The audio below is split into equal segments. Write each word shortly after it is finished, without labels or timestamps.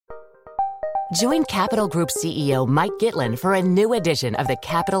Join Capital Group CEO Mike Gitlin for a new edition of the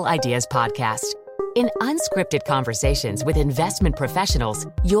Capital Ideas Podcast. In unscripted conversations with investment professionals,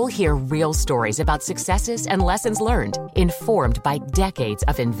 you'll hear real stories about successes and lessons learned, informed by decades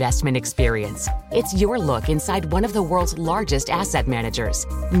of investment experience. It's your look inside one of the world's largest asset managers.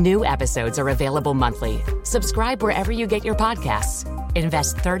 New episodes are available monthly. Subscribe wherever you get your podcasts.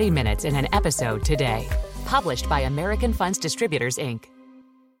 Invest 30 minutes in an episode today. Published by American Funds Distributors, Inc.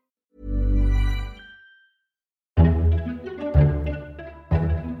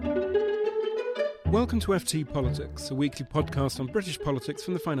 Welcome to FT Politics, a weekly podcast on British politics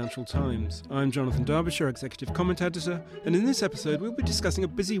from the Financial Times. I'm Jonathan Derbyshire, Executive Comment Editor, and in this episode we'll be discussing a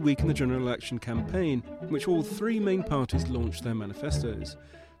busy week in the general election campaign, in which all three main parties launched their manifestos.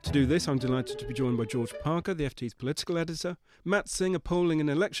 To do this, I'm delighted to be joined by George Parker, the FT's political editor, Matt Singh, a polling and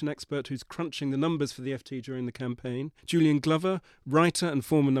election expert who's crunching the numbers for the FT during the campaign, Julian Glover, writer and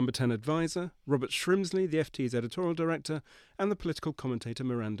former Number 10 advisor, Robert Shrimsley, the FT's editorial director, and the political commentator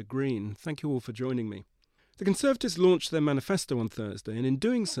Miranda Green. Thank you all for joining me. The Conservatives launched their manifesto on Thursday and in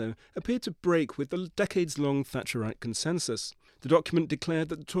doing so appeared to break with the decades-long Thatcherite consensus. The document declared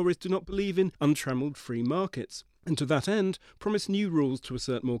that the Tories do not believe in untrammelled free markets, and to that end promised new rules to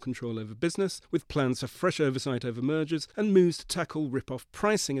assert more control over business, with plans for fresh oversight over mergers and moves to tackle rip-off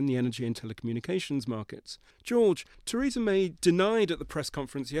pricing in the energy and telecommunications markets. George, Theresa May denied at the press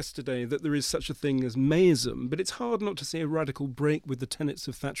conference yesterday that there is such a thing as Mayism, but it's hard not to see a radical break with the tenets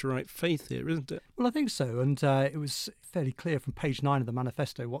of Thatcherite faith here, isn't it? Well, I think so, and it was fairly clear from page 9 of the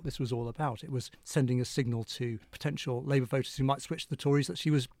manifesto what this was all about. It was sending a signal to potential Labour voters who might switch to the Tories that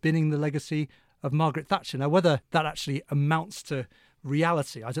she was binning the legacy of Margaret Thatcher. Now, whether that actually amounts to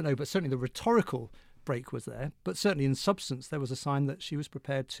reality, I don't know, but certainly the rhetorical break was there. But certainly in substance, there was a sign that she was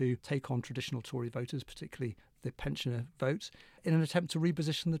prepared to take on traditional Tory voters, particularly the pensioner vote, in an attempt to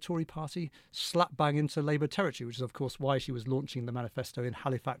reposition the Tory party slap bang into Labour territory, which is, of course, why she was launching the manifesto in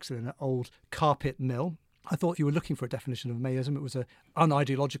Halifax in an old carpet mill. I thought you were looking for a definition of Mayism. It was an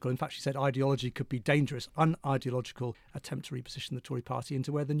unideological, in fact, she said ideology could be dangerous, unideological attempt to reposition the Tory party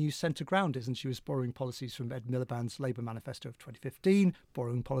into where the new centre ground is. And she was borrowing policies from Ed Miliband's Labour manifesto of 2015,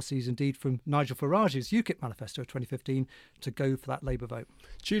 borrowing policies indeed from Nigel Farage's UKIP manifesto of 2015 to go for that Labour vote.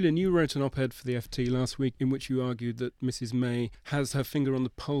 Julian, you wrote an op-ed for the FT last week in which you argued that Mrs May has her finger on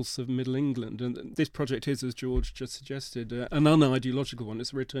the pulse of Middle England. And this project is, as George just suggested, an unideological one.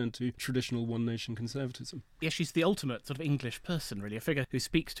 It's a return to traditional one-nation conservatism. Yeah, she's the ultimate sort of English person, really, a figure who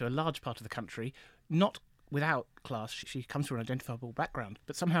speaks to a large part of the country, not without class. She comes from an identifiable background,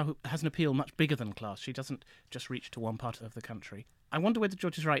 but somehow has an appeal much bigger than class. She doesn't just reach to one part of the country. I wonder whether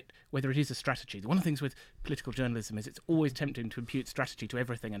George is right, whether it is a strategy. One of the things with political journalism is it's always tempting to impute strategy to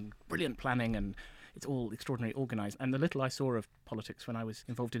everything and brilliant planning, and it's all extraordinarily organised. And the little I saw of politics when I was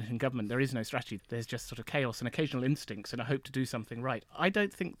involved in government, there is no strategy. There's just sort of chaos and occasional instincts and a hope to do something right. I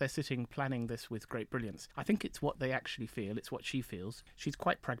don't think they're sitting planning this with great brilliance. I think it's what they actually feel. It's what she feels. She's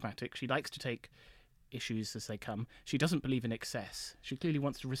quite pragmatic. She likes to take issues as they come. She doesn't believe in excess. She clearly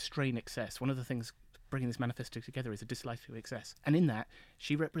wants to restrain excess. One of the things bringing this manifesto together is a dislike to excess. And in that,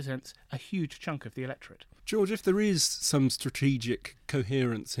 she represents a huge chunk of the electorate. George, if there is some strategic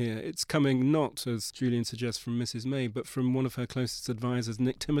coherence here, it's coming not, as Julian suggests, from Mrs May, but from one of her closest advisors,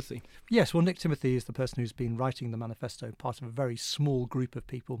 Nick Timothy. Yes, well, Nick Timothy is the person who's been writing the manifesto, part of a very small group of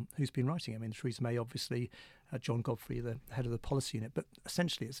people who's been writing it. I mean, Theresa May, obviously, John Godfrey, the head of the policy unit, but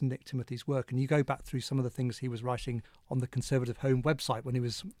essentially it's Nick Timothy's work. And you go back through some of the things he was writing on the Conservative Home website when he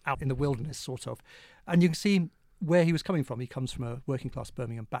was out in the wilderness, sort of, and you can see where he was coming from. He comes from a working-class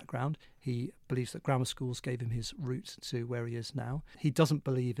Birmingham background. He believes that grammar schools gave him his route to where he is now. He doesn't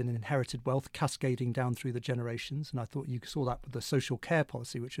believe in inherited wealth cascading down through the generations, and I thought you saw that with the social care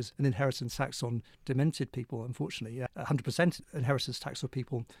policy, which is an inheritance tax on demented people, unfortunately. 100% inheritance tax for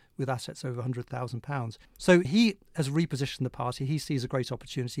people with assets over £100,000. So he has repositioned the party. He sees a great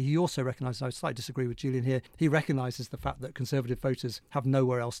opportunity. He also recognises, I slightly disagree with Julian here, he recognises the fact that Conservative voters have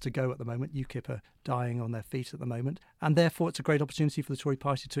nowhere else to go at the moment. UKIP are dying on their feet at the moment, and therefore it's a great opportunity for the Tory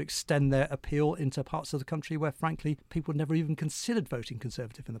party to extend their appeal into parts of the country where, frankly, people never even considered voting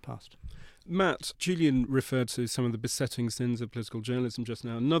Conservative in the past. Matt, Julian referred to some of the besetting sins of political journalism just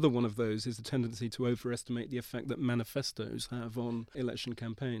now. Another one of those is the tendency to overestimate the effect that manifestos have on election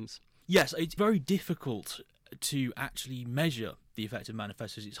campaigns. Yes, it's very difficult to actually measure the effect of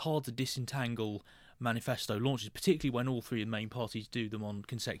manifestos. It's hard to disentangle manifesto launches, particularly when all three of the main parties do them on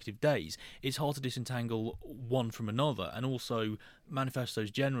consecutive days. It's hard to disentangle one from another, and also manifestos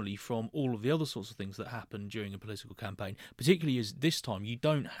generally from all of the other sorts of things that happen during a political campaign, particularly as this time you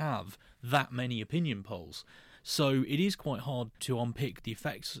don't have that many opinion polls. So it is quite hard to unpick the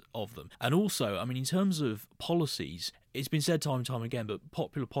effects of them. And also, I mean, in terms of policies, it's been said time and time again, but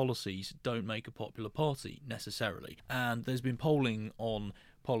popular policies don't make a popular party necessarily. And there's been polling on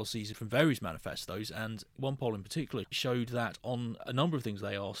policies from various manifestos, and one poll in particular showed that on a number of things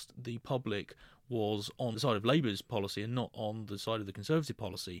they asked, the public was on the side of Labour's policy and not on the side of the Conservative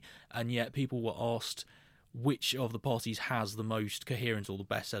policy, and yet people were asked which of the parties has the most coherent or the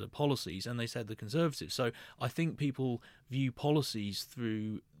best set of policies, and they said the Conservatives. So I think people view policies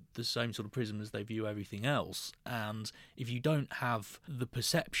through the same sort of prism as they view everything else, and if you don't have the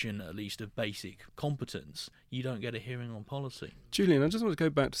perception, at least, of basic competence, you don't get a hearing on policy. Julian, I just want to go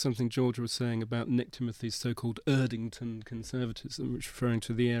back to something George was saying about Nick Timothy's so-called Erdington conservatism, which referring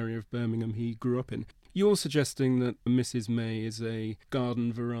to the area of Birmingham he grew up in. You're suggesting that Mrs May is a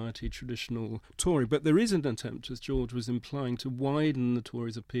garden variety traditional Tory, but there is an attempt, as George was implying, to widen the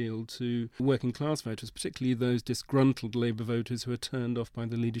Tories' appeal to working class voters, particularly those disgruntled Labour voters who are turned off by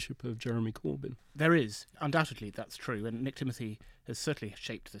the leadership of Jeremy Corbyn. There is. Undoubtedly, that's true. And Nick Timothy has certainly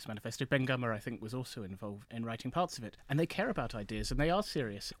shaped this manifesto. Ben Gummer, I think, was also involved in writing parts of it. And they care about ideas, and they are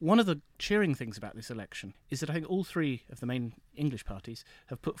serious. One of the cheering things about this election is that I think all three of the main English parties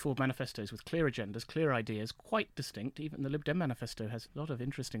have put forward manifestos with clear agendas, clear ideas, quite distinct. Even the Lib Dem manifesto has a lot of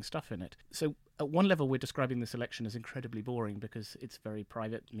interesting stuff in it. So at one level, we're describing this election as incredibly boring because it's very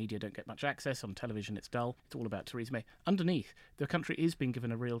private. Media don't get much access. On television, it's dull. It's all about Theresa May. Underneath, the country is being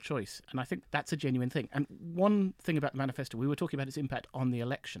given a real choice. And I think that's a genuine thing. And one thing about the manifesto, we were talking about its impact on the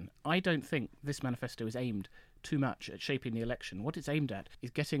election. I don't think this manifesto is aimed too much at shaping the election. What it's aimed at is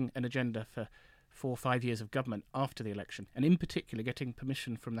getting an agenda for 4 or 5 years of government after the election, and in particular getting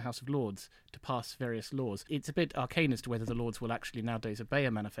permission from the House of Lords to pass various laws. It's a bit arcane as to whether the Lords will actually nowadays obey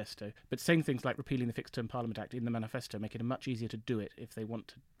a manifesto, but saying things like repealing the Fixed Term Parliament Act in the manifesto make it much easier to do it if they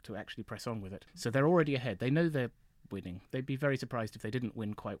want to actually press on with it. So they're already ahead. They know they're winning. They'd be very surprised if they didn't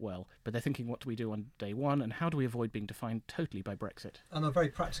win quite well, but they're thinking, what do we do on day one, and how do we avoid being defined totally by Brexit? On a very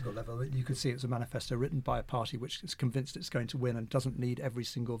practical level, you could see it's a manifesto written by a party which is convinced it's going to win and doesn't need every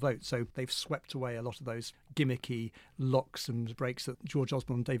single vote. So they've swept away a lot of those gimmicky locks and breaks that George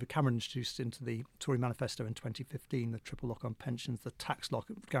Osborne and David Cameron introduced into the Tory manifesto in 2015, the triple lock on pensions, the tax lock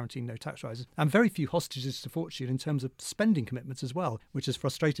guaranteeing no tax rises, and very few hostages to fortune in terms of spending commitments as well, which has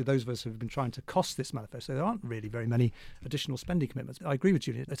frustrated those of us who have been trying to cost this manifesto. There aren't really very many additional spending commitments. I agree with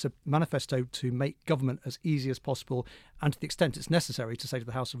Julian. It's a manifesto to make government as easy as possible, and to the extent it's necessary to say to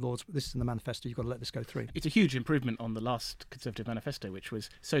the House of Lords, this is in the manifesto, you've got to let this go through. It's a huge improvement on the last Conservative manifesto, which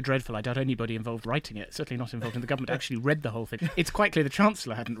was so dreadful I doubt anybody involved writing it, certainly not involved in the government, actually read the whole thing. It's quite clear the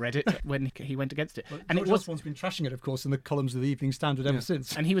Chancellor hadn't read it when he went against it. Well, and George Osborne's been trashing it, of course, in the columns of the Evening Standard ever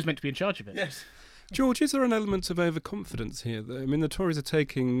since. And he was meant to be in charge of it. Yes. George, is there an element of overconfidence here? I mean, the Tories are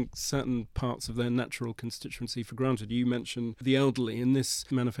taking certain parts of their natural constituency for granted. You mentioned the elderly, and this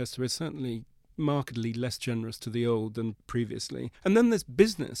manifesto is certainly markedly less generous to the old than previously. And then there's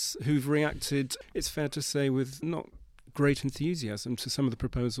business, who've reacted, it's fair to say, with not great enthusiasm to some of the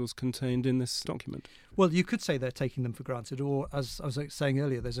proposals contained in this document. Well, you could say they're taking them for granted, or, as I was saying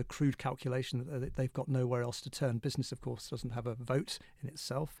earlier, there's a crude calculation that they've got nowhere else to turn. Business, of course, doesn't have a vote in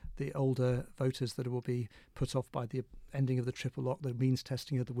itself. The older voters that will be put off by the ending of the triple lock, the means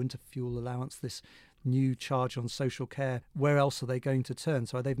testing of the winter fuel allowance, this new charge on social care, where else are they going to turn?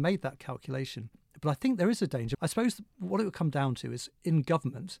 So they've made that calculation. But I think there is a danger. I suppose what it would come down to is, in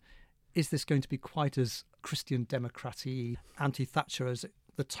government, is this going to be quite as Christian Democrat-y, anti-Thatcher as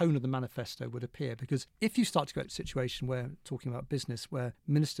the tone of the manifesto would appear? Because if you start to go to a situation where, talking about business, where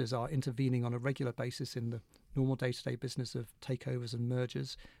ministers are intervening on a regular basis in the normal day-to-day business of takeovers and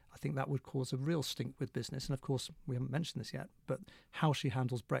mergers, I think that would cause a real stink with business. And of course, we haven't mentioned this yet, but how she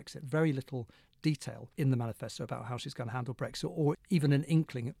handles Brexit. Very little detail in the manifesto about how she's going to handle Brexit, or even an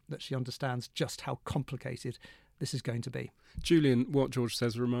inkling that she understands just how complicated this is going to be. Julian, what George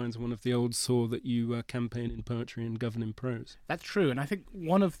says reminds one of the old saw that you campaign in poetry and govern in prose. That's true, and I think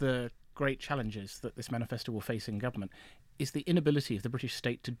one of the great challenges that this manifesto will face in government is the inability of the British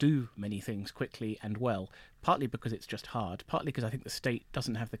state to do many things quickly and well, partly because it's just hard, partly because I think the state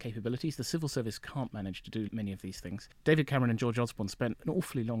doesn't have the capabilities. The civil service can't manage to do many of these things. David Cameron and George Osborne spent an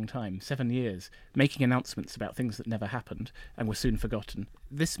awfully long time, 7 years, making announcements about things that never happened and were soon forgotten.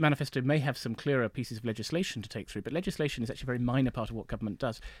 This manifesto may have some clearer pieces of legislation to take through, but legislation is actually a very minor part of what government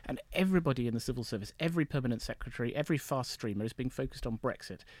does. And everybody in the civil service, every permanent secretary, every fast streamer is being focused on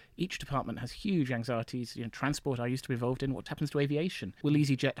Brexit. Each department has huge anxieties. Transport I used to be involved in. What happens to aviation? Will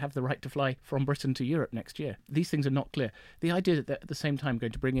EasyJet have the right to fly from Britain to Europe next year? These things are not clear. The idea that they're at the same time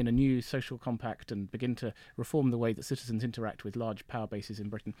going to bring in a new social compact and begin to reform the way that citizens interact with large power bases in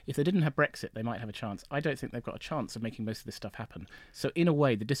Britain. If they didn't have Brexit, they might have a chance. I don't think they've got a chance of making most of this stuff happen. So in a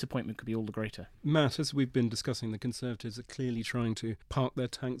way, the disappointment could be all the greater. Matt, as we've been discussing, the Conservatives are clearly trying to park their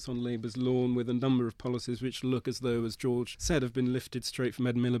tanks on Labour's lawn with a number of policies which look as though, as George said, have been lifted straight from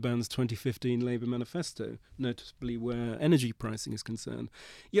Ed Miliband's 2015 Labour manifesto, notably where energy pricing is concerned.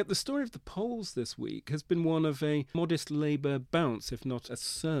 Yet the story of the polls this week has been one of a modest Labour bounce, if not a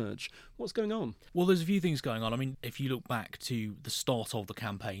surge. What's going on? Well, there's a few things going on. I mean, if you look back to the start of the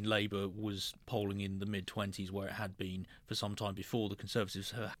campaign, Labour was polling in the mid-20s, where it had been for some time before. The Conservatives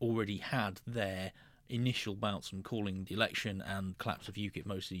already had their initial bounce from calling the election and collapse of UKIP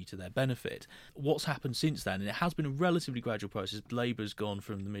mostly to their benefit. What's happened since then, and it has been a relatively gradual process, Labour's gone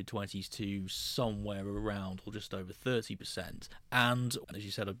from the mid-20s to somewhere around or just over 30%. And as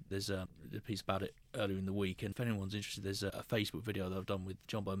you said, there's a piece about it earlier in the week, and if anyone's interested, there's a Facebook video that I've done with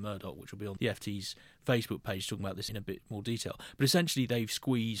John Bo Murdoch, which will be on the FT's Facebook page, talking about this in a bit more detail. But essentially, they've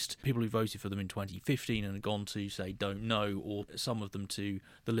squeezed people who voted for them in 2015 and have gone to, say, Don't Know, or some of them to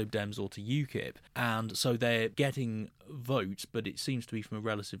the Lib Dems or to UKIP. And so they're getting votes, but it seems to be from a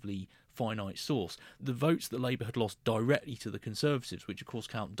relatively finite source. The votes that Labour had lost directly to the Conservatives, which of course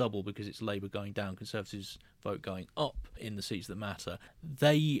count double because it's Labour going down, Conservatives vote going up in the seats that matter,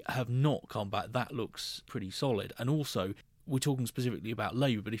 they have not come back. That looks pretty solid. And also, we're talking specifically about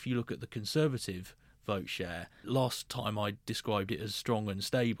Labour, but if you look at the Conservative vote share, last time I described it as strong and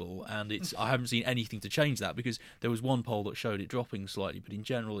stable, and I haven't seen anything to change that, because there was one poll that showed it dropping slightly, but in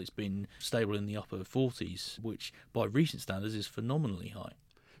general it's been stable in the upper 40s, which by recent standards is phenomenally high.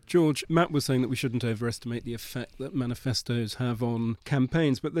 George, Matt was saying that we shouldn't overestimate the effect that manifestos have on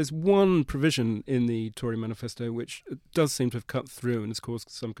campaigns, but there's one provision in the Tory manifesto which does seem to have cut through and has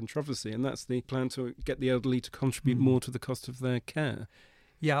caused some controversy, and that's the plan to get the elderly to contribute more to the cost of their care.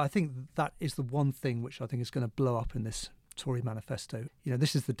 Yeah, I think that is the one thing which I think is going to blow up in this Tory manifesto.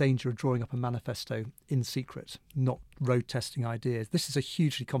 This is the danger of drawing up a manifesto in secret, not road testing ideas. This is a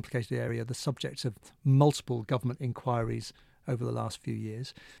hugely complicated area, the subject of multiple government inquiries over the last few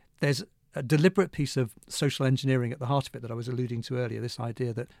years. There's a deliberate piece of social engineering at the heart of it that I was alluding to earlier, this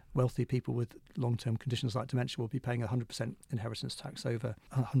idea that wealthy people with long-term conditions like dementia will be paying 100% inheritance tax over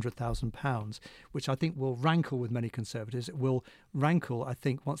 £100,000, which I think will rankle with many Conservatives. It will rankle, I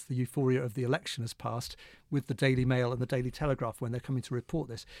think, once the euphoria of the election has passed, with the Daily Mail and the Daily Telegraph when they're coming to report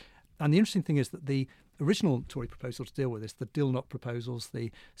this. And the interesting thing is that the original Tory proposal to deal with this, the Dilnot proposals,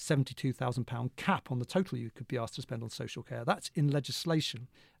 the £72,000 cap on the total you could be asked to spend on social care, that's in legislation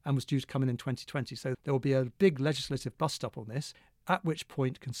and was due to come in 2020. So there will be a big legislative bust-up on this, at which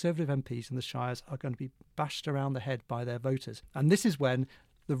point Conservative MPs in the Shires are going to be bashed around the head by their voters. And this is when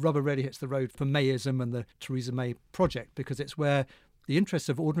the rubber really hits the road for Mayism and the Theresa May project, because it's where the interests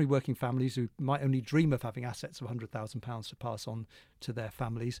of ordinary working families who might only dream of having assets of £100,000 to pass on to their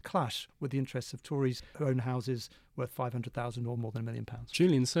families clash with the interests of Tories who own houses worth £500,000 or more than £1 million.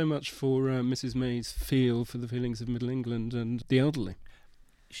 Julian, so much for Mrs May's feel for the feelings of Middle England and the elderly.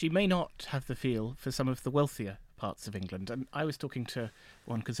 She may not have the feel for some of the wealthier parts of England. And I was talking to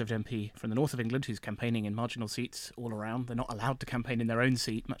one Conservative MP from the north of England who's campaigning in marginal seats all around. They're not allowed to campaign in their own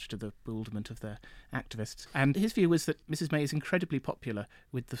seat, much to the bewilderment of their activists. And his view was that Mrs May is incredibly popular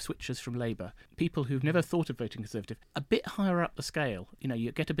with the switchers from Labour, people who've never thought of voting Conservative, a bit higher up the scale.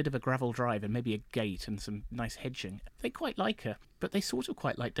 You get a bit of a gravel drive and maybe a gate and some nice hedging. They quite like her, but they sort of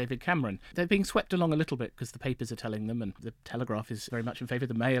quite like David Cameron. They're being swept along a little bit because the papers are telling them, and the Telegraph is very much in favour,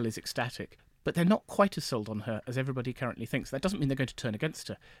 the Mail is ecstatic. But they're not quite as sold on her as everybody currently thinks. That doesn't mean they're going to turn against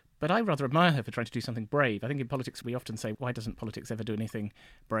her. But I rather admire her for trying to do something brave. I think in politics we often say, why doesn't politics ever do anything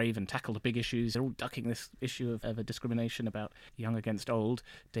brave and tackle the big issues? They're all ducking this issue of a discrimination about young against old.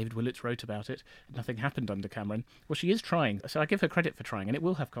 David Willits wrote about it. Nothing happened under Cameron. Well, she is trying, so I give her credit for trying, and it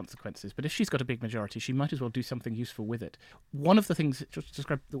will have consequences. But if she's got a big majority, she might as well do something useful with it. One of the things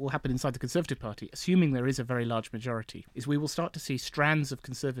that will happen inside the Conservative Party, assuming there is a very large majority, is we will start to see strands of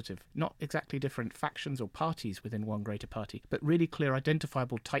Conservative, not exactly different factions or parties within one greater party, but really clear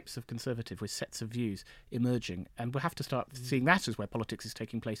identifiable types types of Conservative with sets of views emerging, and we'll have to start seeing that as where politics is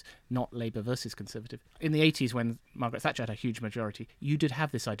taking place, not Labour versus Conservative. In the 80s, when Margaret Thatcher had a huge majority, you did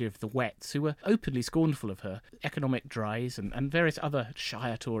have this idea of the Wets, who were openly scornful of her, economic dries and various other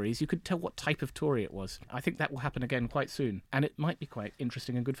Shire Tories. You could tell what type of Tory it was. I think that will happen again quite soon, and it might be quite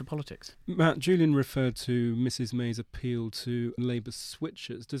interesting and good for politics. Matt, Julian referred to Mrs May's appeal to Labour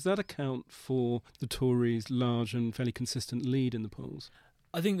switchers. Does that account for the Tories' large and fairly consistent lead in the polls?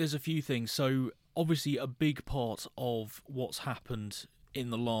 I think there's a few things. So obviously a big part of what's happened in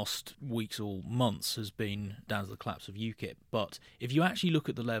the last weeks or months has been down to the collapse of UKIP. But if you actually look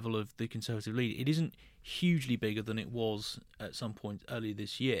at the level of the Conservative lead, it isn't hugely bigger than it was at some point earlier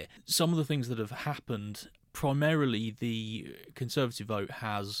this year. Some of the things that have happened, primarily the Conservative vote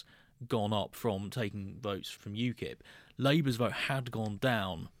has gone up from taking votes from UKIP. Labour's vote had gone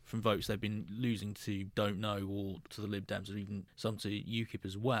down from votes they've been losing to Don't Know or to the Lib Dems or even some to UKIP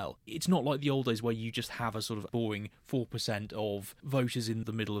as well. It's not like the old days where you just have a sort of boring 4% of voters in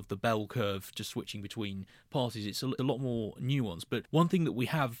the middle of the bell curve just switching between parties. It's a lot more nuanced. But one thing that we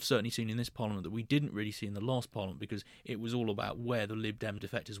have certainly seen in this Parliament that we didn't really see in the last Parliament, because it was all about where the Lib Dem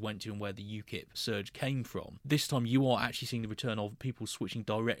defectors went to and where the UKIP surge came from. This time you are actually seeing the return of people switching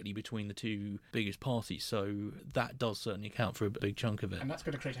directly between the two biggest parties, so that does certainly account for a big chunk of it. And that's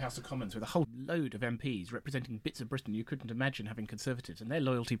going to create a House of Commons with a whole load of MPs representing bits of Britain you couldn't imagine having Conservatives, and their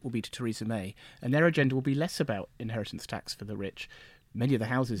loyalty will be to Theresa May, and their agenda will be less about inheritance tax for the rich. Many of the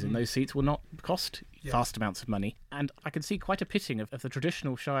houses in those seats will not cost vast amounts of money. And I can see quite a pitting of the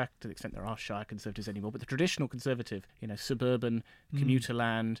traditional Shire, to the extent there are Shire Conservatives anymore, but the traditional Conservative, suburban, commuter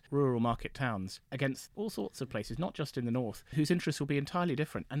land, rural market towns, against all sorts of places, not just in the north, whose interests will be entirely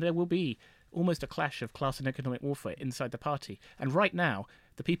different. And there will be almost a clash of class and economic warfare inside the party. And right now,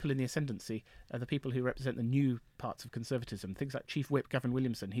 the people in the ascendancy are the people who represent the new parts of conservatism. Things like Chief Whip Gavin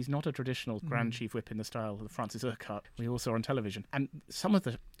Williamson. He's not a traditional Grand Chief Whip in the style of Francis Urquhart we all saw on television. And some of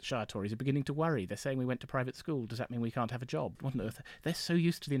the Shire Tories are beginning to worry. They're saying we went to private school. Does that mean we can't have a job? What on earth? They're so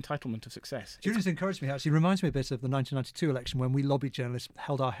used to the entitlement of success. Julian's encouraged me, actually. Reminds me a bit of the 1992 election when we lobby journalists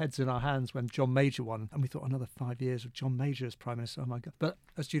held our heads in our hands when John Major won. And we thought another 5 years of John Major as Prime Minister. Oh, my God. But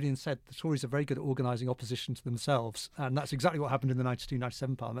as Julian said, the Tories are very good at organising opposition to themselves. And that's exactly what happened in the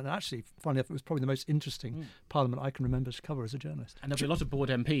 92-97 Parliament. And actually, funnily enough, it was probably the most interesting Parliament I can remember to cover as a journalist. And there'll be a lot of bored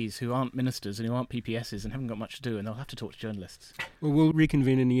MPs who aren't ministers and who aren't PPSs and haven't got much to do, and they'll have to talk to journalists. Well, we'll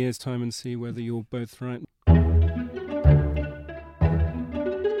reconvene in a year's time and see whether you're both right.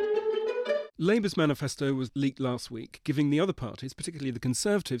 Labour's manifesto was leaked last week, giving the other parties, particularly the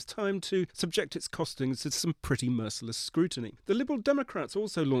Conservatives, time to subject its costings to some pretty merciless scrutiny. The Liberal Democrats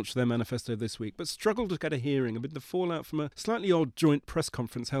also launched their manifesto this week, but struggled to get a hearing amid the fallout from a slightly odd joint press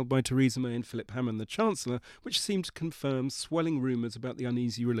conference held by Theresa May and Philip Hammond, the Chancellor, which seemed to confirm swelling rumours about the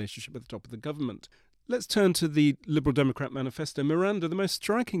uneasy relationship at the top of the government. Let's turn to the Liberal Democrat manifesto. Miranda, the most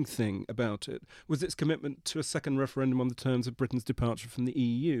striking thing about it was its commitment to a second referendum on the terms of Britain's departure from the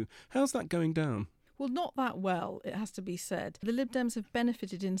EU. How's that going down? Well, not that well, it has to be said. The Lib Dems have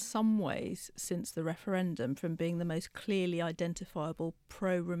benefited in some ways since the referendum from being the most clearly identifiable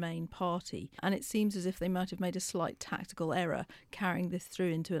pro-Remain party. And it seems as if they might have made a slight tactical error carrying this through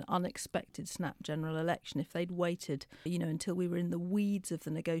into an unexpected snap general election. If they'd waited, until we were in the weeds of the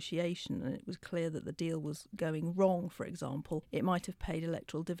negotiation and it was clear that the deal was going wrong, for example, it might have paid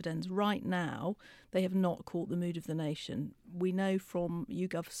electoral dividends. Right now, they have not caught the mood of the nation. We know from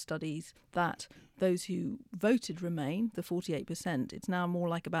YouGov studies that those who voted Remain, the 48%, it's now more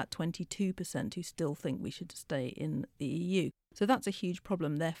like about 22% who still think we should stay in the EU. So that's a huge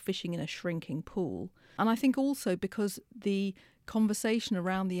problem. They're fishing in a shrinking pool. And I think also because the conversation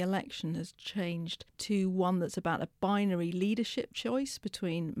around the election has changed to one that's about a binary leadership choice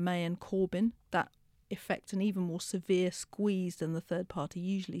between May and Corbyn, that effect an even more severe squeeze than the third party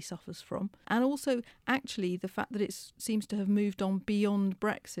usually suffers from. And also, actually, the fact that it seems to have moved on beyond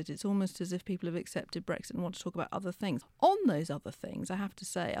Brexit. It's almost as if people have accepted Brexit and want to talk about other things. On those other things, I have to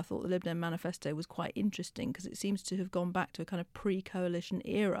say, I thought the Lib Dem manifesto was quite interesting because it seems to have gone back to a kind of pre-coalition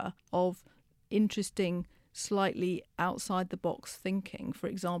era of interesting, slightly outside-the-box thinking. For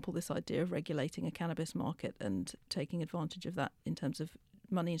example, this idea of regulating a cannabis market and taking advantage of that in terms of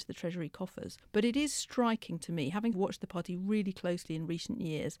money into the Treasury coffers. But it is striking to me, having watched the party really closely in recent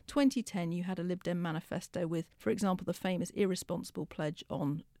years, 2010 you had a Lib Dem manifesto with, for example, the famous irresponsible pledge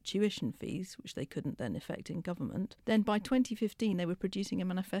on tuition fees, which they couldn't then effect in government. Then by 2015, they were producing a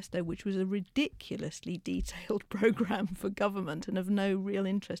manifesto which was a ridiculously detailed programme for government and of no real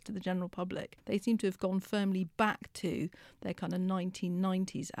interest to the general public. They seem to have gone firmly back to their kind of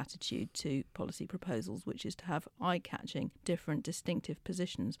 1990s attitude to policy proposals, which is to have eye-catching, different, distinctive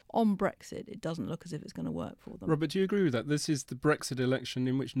positions. On Brexit, it doesn't look as if it's going to work for them. Robert, do you agree with that? This is the Brexit election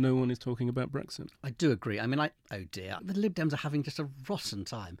in which no one is talking about Brexit. I do agree. I mean, oh dear, the Lib Dems are having just a rotten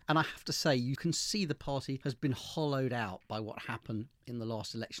time. And I have to say, you can see the party has been hollowed out by what happened in the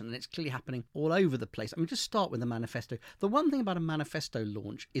last election, and it's clearly happening all over the place. I mean, just start with the manifesto. The one thing about a manifesto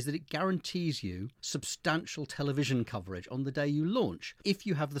launch is that it guarantees you substantial television coverage on the day you launch, if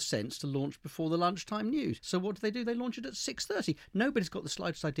you have the sense to launch before the lunchtime news. So what do? They launch it at 6:30. Nobody's got the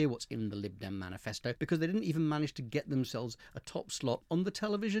slightest idea what's in the Lib Dem manifesto because they didn't even manage to get themselves a top slot on the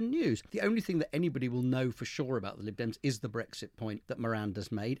television news. The only thing that anybody will know for sure about the Lib Dems is the Brexit point that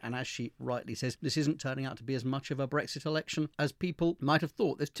Miranda's made, and as she rightly says, this isn't turning out to be as much of a Brexit election as people might have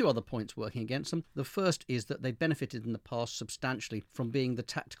thought. There's two other points working against them. The first is that they benefited in the past substantially from being the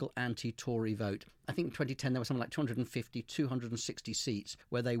tactical anti-Tory vote. I think in 2010 there were something like 250, 260 seats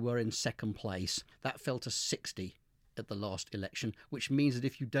where they were in second place. That fell to 60 at the last election, which means that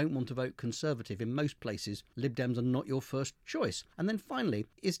if you don't want to vote Conservative, in most places, Lib Dems are not your first choice. And then finally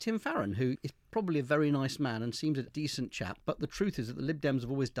is Tim Farron, who is probably a very nice man and seems a decent chap, but the truth is that the Lib Dems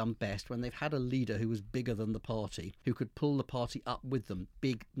have always done best when they've had a leader who was bigger than the party, who could pull the party up with them,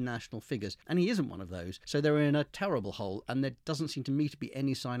 big national figures, and he isn't one of those. So they're in a terrible hole, and there doesn't seem to me to be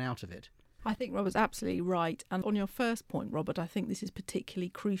any sign out of it. I think Robert's absolutely right. And on your first point, Robert, I think this is particularly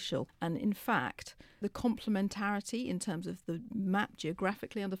crucial. And in fact, the complementarity in terms of the map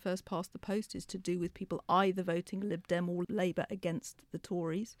geographically under first past the post is to do with people either voting Lib Dem or Labour against the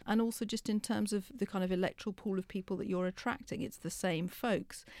Tories. And also just in terms of the kind of electoral pool of people that you're attracting, it's the same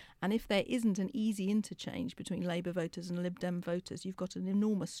folks. And if there isn't an easy interchange between Labour voters and Lib Dem voters, you've got an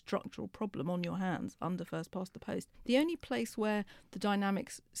enormous structural problem on your hands under first past the post. The only place where the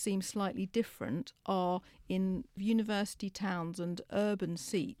dynamics seem slightly different are in university towns and urban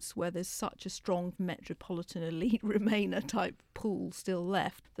seats where there's such a strong metropolitan elite Remainer type pool still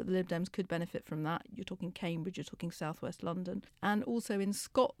left that the Lib Dems could benefit from that. You're talking Cambridge, you're talking southwest London. And also in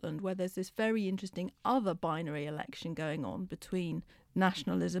Scotland where there's this very interesting other binary election going on between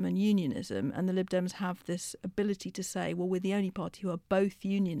nationalism and unionism, and the Lib Dems have this ability to say, well, we're the only party who are both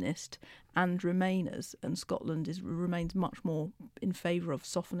unionist and Remainers, and Scotland remains much more in favour of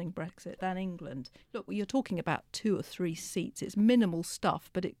softening Brexit than England. Look, you're talking about 2 or 3 seats. It's minimal stuff,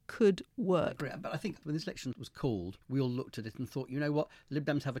 but it could work. But I think when this election was called, we all looked at it and thought, you know what, Lib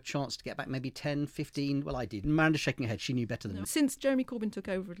Dems have a chance to get back maybe 10, 15, well, I did. Miranda's shaking her head, she knew better than me. Since Jeremy Corbyn took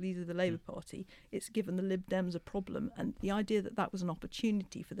over as leader of the Labour Party, it's given the Lib Dems a problem, and the idea that that was an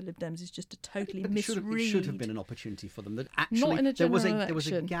opportunity for the Lib Dems is just a totally misread. It should have been an opportunity for them. That actually, not in a general there was a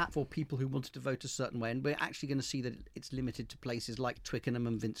election. gap for people who wanted to vote a certain way, and we're actually going to see that it's limited to places like Twickenham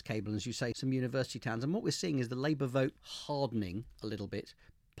and Vince-Cable, and as you say, some university towns. And what we're seeing is the Labour vote hardening a little bit.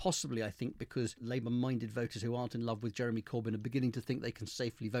 Possibly, I think, because Labour-minded voters who aren't in love with Jeremy Corbyn are beginning to think they can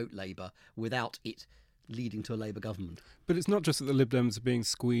safely vote Labour without it leading to a Labour government. But it's not just that the Lib Dems are being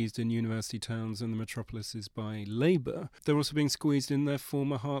squeezed in university towns and the metropolises by Labour. They're also being squeezed in their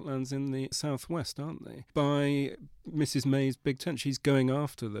former heartlands in the southwest, aren't they? By Mrs May's Big Tent. She's going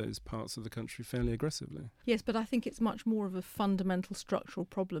after those parts of the country fairly aggressively. Yes, but I think it's much more of a fundamental structural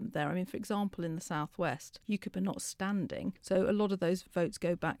problem there. I mean, for example, in the southwest, UKIP are not standing, so a lot of those votes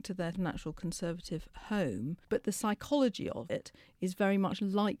go back to their natural Conservative home. But the psychology of it is very much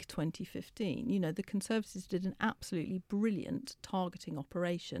like 2015. You know, the Conservatives did an absolutely brilliant targeting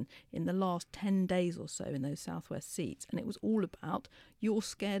operation in the last 10 days or so in those southwest seats, and it was all about you're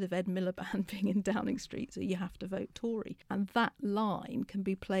scared of Ed Miliband being in Downing Street, so you have to vote Tory. And that line can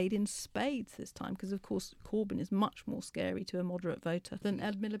be played in spades this time because, of course, Corbyn is much more scary to a moderate voter than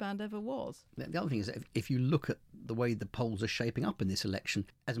Ed Miliband ever was. The other thing is that if you look at the way the polls are shaping up in this election,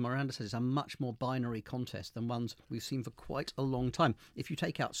 as Miranda says, it's a much more binary contest than ones we've seen for quite a long time. If you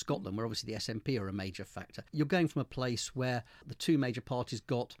take out Scotland, where obviously the SNP are a major factor, you're going from a place where the two major parties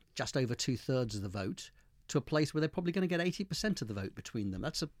got just over 2/3 of the vote to a place where they're probably going to get 80% of the vote between them.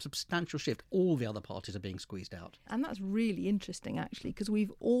 That's a substantial shift. All the other parties are being squeezed out. And that's really interesting, actually, because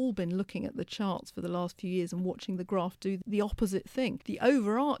we've all been looking at the charts for the last few years and watching the graph do the opposite thing. The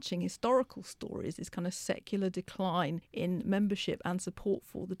overarching historical story is this kind of secular decline in membership and support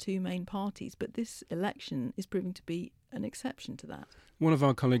for the two main parties. But this election is proving to be an exception to that. One of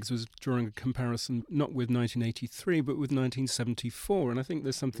our colleagues was drawing a comparison not with 1983 but with 1974, and I think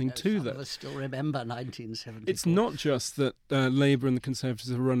there's something to that. Some of us still remember 1974. It's not just that Labour and the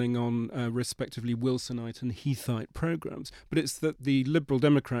Conservatives are running on respectively Wilsonite and Heathite programmes, but it's that the Liberal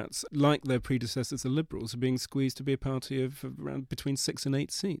Democrats, like their predecessors the Liberals, are being squeezed to be a party of around between 6 and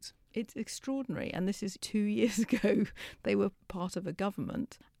 8 seats. It's extraordinary, and this is 2 years ago. They were part of a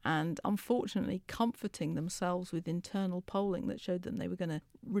government and unfortunately comforting themselves with internal polling that showed them they were going to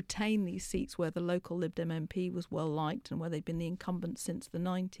retain these seats where the local Lib Dem MP was well liked and where they'd been the incumbent since the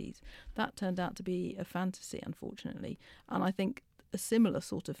 90s. That turned out to be a fantasy, unfortunately, and I think a similar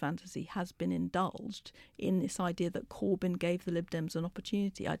sort of fantasy has been indulged in this idea that Corbyn gave the Lib Dems an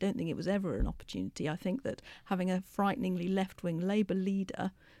opportunity. I don't think it was ever an opportunity. I think that having a frighteningly left-wing Labour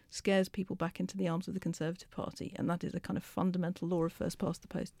leader scares people back into the arms of the Conservative Party, and that is a kind of fundamental law of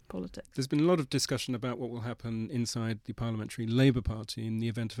first-past-the-post politics. There's been a lot of discussion about what will happen inside the Parliamentary Labour Party in the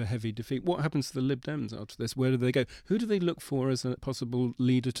event of a heavy defeat. What happens to the Lib Dems after this? Where do they go? Who do they look for as a possible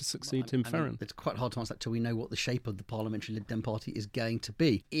leader to succeed Tim Farron? It's quite hard to answer that till we know what the shape of the Parliamentary Lib Dem Party is going to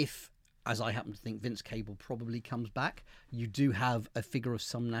be. If, as I happen to think, Vince Cable probably comes back, you do have a figure of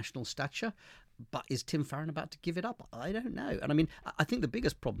some national stature. But is Tim Farron about to give it up? I don't know. And I mean, I think the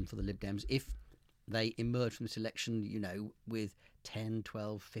biggest problem for the Lib Dems, if they emerge from this election, you know, with 10,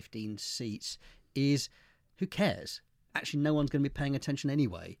 12, 15 seats, is who cares? Actually, no one's going to be paying attention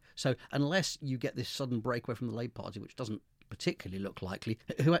anyway. So unless you get this sudden breakaway from the Labour Party, which doesn't particularly look likely,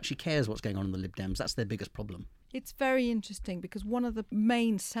 who actually cares what's going on in the Lib Dems? That's their biggest problem. It's very interesting because one of the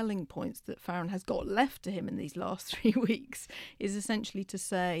main selling points that Farron has got left to him in these last 3 weeks is essentially to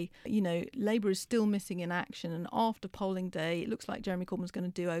say, you know, Labour is still missing in action, and after polling day it looks like Jeremy Corbyn's going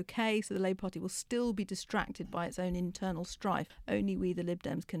to do okay, so the Labour Party will still be distracted by its own internal strife. Only we, the Lib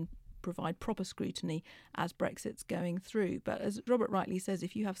Dems, can provide proper scrutiny as Brexit's going through. But as Robert rightly says,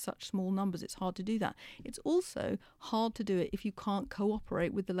 if you have such small numbers, it's hard to do that. It's also hard to do it if you can't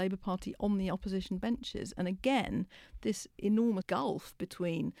cooperate with the Labour Party on the opposition benches. And again, this enormous gulf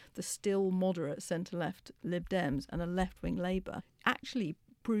between the still moderate centre-left Lib Dems and a left-wing Labour actually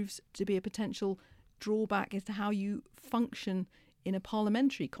proves to be a potential drawback as to how you function in a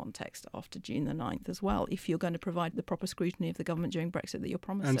parliamentary context after June the 9th as well, if you're going to provide the proper scrutiny of the government during Brexit that you're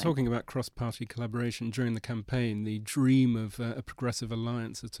promising. And talking about cross-party collaboration during the campaign, the dream of a progressive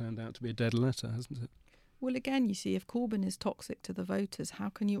alliance has turned out to be a dead letter, hasn't it? Well, again, you see, if Corbyn is toxic to the voters, how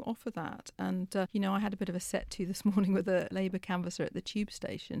can you offer that? And, I had a bit of a set-to this morning with a Labour canvasser at the tube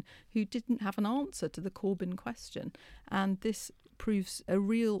station who didn't have an answer to the Corbyn question. And this proves a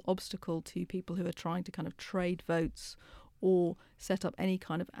real obstacle to people who are trying to kind of trade votes or set up any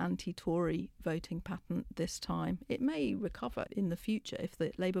kind of anti-Tory voting pattern this time. It may recover in the future if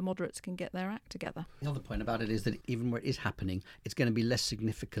the Labour moderates can get their act together. The other point about it is that even where it is happening, it's going to be less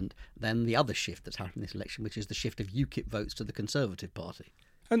significant than the other shift that's happened in this election, which is the shift of UKIP votes to the Conservative Party.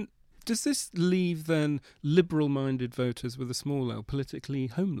 And does this leave then liberal-minded voters with a small L politically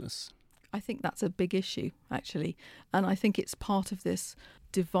homeless? I think that's a big issue, actually. And I think it's part of this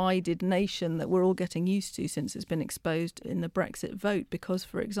divided nation that we're all getting used to since it's been exposed in the Brexit vote, because,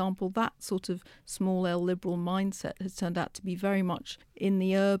 for example, that sort of small L liberal mindset has turned out to be very much in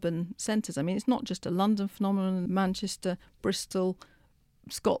the urban centres. I mean, it's not just a London phenomenon, Manchester, Bristol,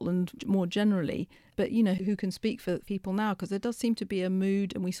 Scotland more generally, but who can speak for people now, because there does seem to be a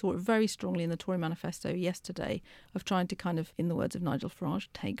mood, and we saw it very strongly in the Tory manifesto yesterday, of trying to kind of, in the words of Nigel Farage,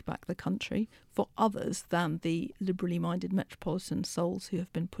 take back the country for others than the liberally minded metropolitan souls who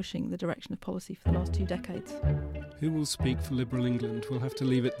have been pushing the direction of policy for the last 2 decades. Who will speak for Liberal England? We'll have to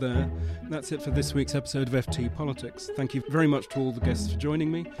leave it there. That's it for this week's episode of FT Politics. Thank you very much to all the guests for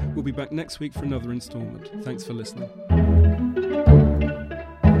joining me. We'll be back next week for another instalment. Thanks for listening.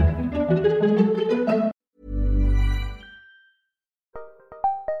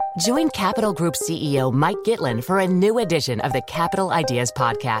 Join Capital Group CEO Mike Gitlin for a new edition of the Capital Ideas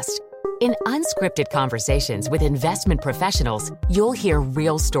Podcast. In unscripted conversations with investment professionals, you'll hear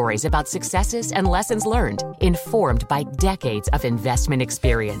real stories about successes and lessons learned, informed by decades of investment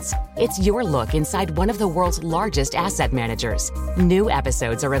experience. It's your look inside one of the world's largest asset managers. New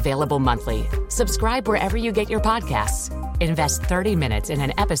episodes are available monthly. Subscribe wherever you get your podcasts. Invest 30 minutes in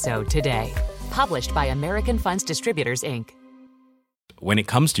an episode today. Published by American Funds Distributors, Inc. When it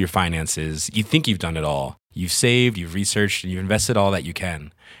comes to your finances, you think you've done it all. You've saved, you've researched, and you've invested all that you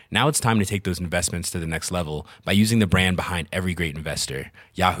can. Now it's time to take those investments to the next level by using the brand behind every great investor,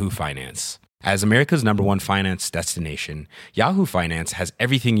 Yahoo Finance. As America's #1 finance destination, Yahoo Finance has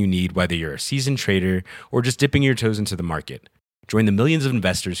everything you need, whether you're a seasoned trader or just dipping your toes into the market. Join the millions of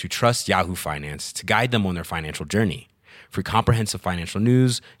investors who trust Yahoo Finance to guide them on their financial journey. For comprehensive financial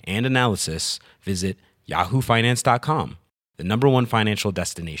news and analysis, visit yahoofinance.com, the #1 financial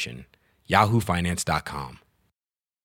destination, yahoofinance.com.